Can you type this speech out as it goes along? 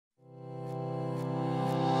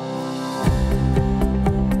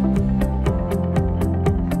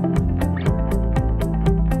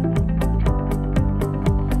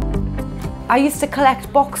I used to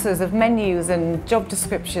collect boxes of menus and job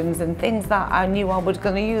descriptions and things that I knew I was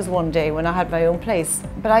going to use one day when I had my own place.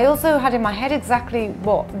 But I also had in my head exactly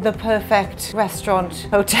what the perfect restaurant,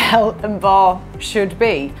 hotel and bar should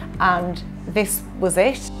be, and this was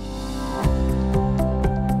it.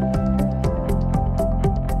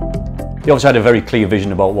 They obviously had a very clear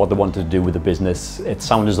vision about what they wanted to do with the business. It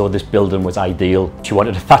sounded as though this building was ideal. She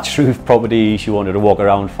wanted a thatched roof property, she wanted a walk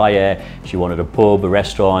around fire, she wanted a pub, a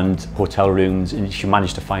restaurant, hotel rooms, and she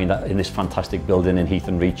managed to find that in this fantastic building in Heath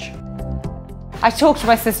and Reach. I talked to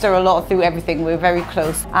my sister a lot through everything, we were very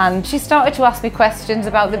close, and she started to ask me questions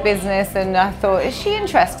about the business, and I thought, is she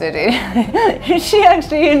interested in, is she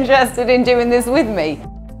actually interested in doing this with me?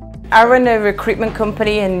 I run a recruitment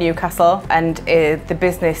company in Newcastle, and the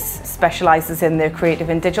business specialises in the creative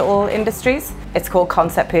and digital industries. It's called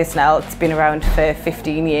Concept Personnel. It's been around for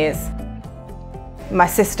 15 years. My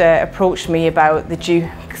sister approached me about the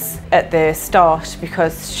Dukes at the start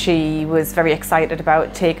because she was very excited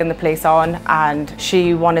about taking the place on, and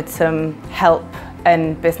she wanted some help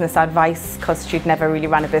and business advice because she'd never really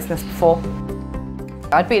run a business before.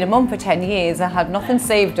 I'd been a mum for 10 years, I had nothing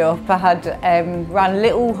saved up, I had ran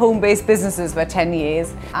little home-based businesses for 10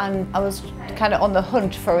 years, and I was kind of on the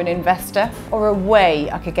hunt for an investor or a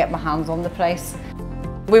way I could get my hands on the place.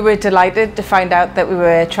 We were delighted to find out that we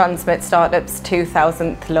were Transmit Startup's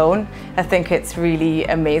 2000th loan. I think it's really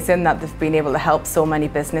amazing that they've been able to help so many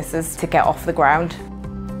businesses to get off the ground.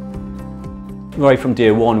 Right from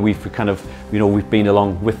day one, we've been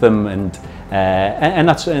along with them, and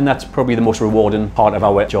that's probably the most rewarding part of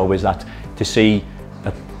our job, is that to see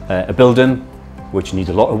a building which needs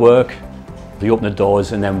a lot of work, they open the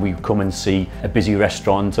doors, and then we come and see a busy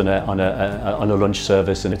restaurant and on a lunch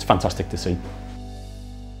service, and it's fantastic to see.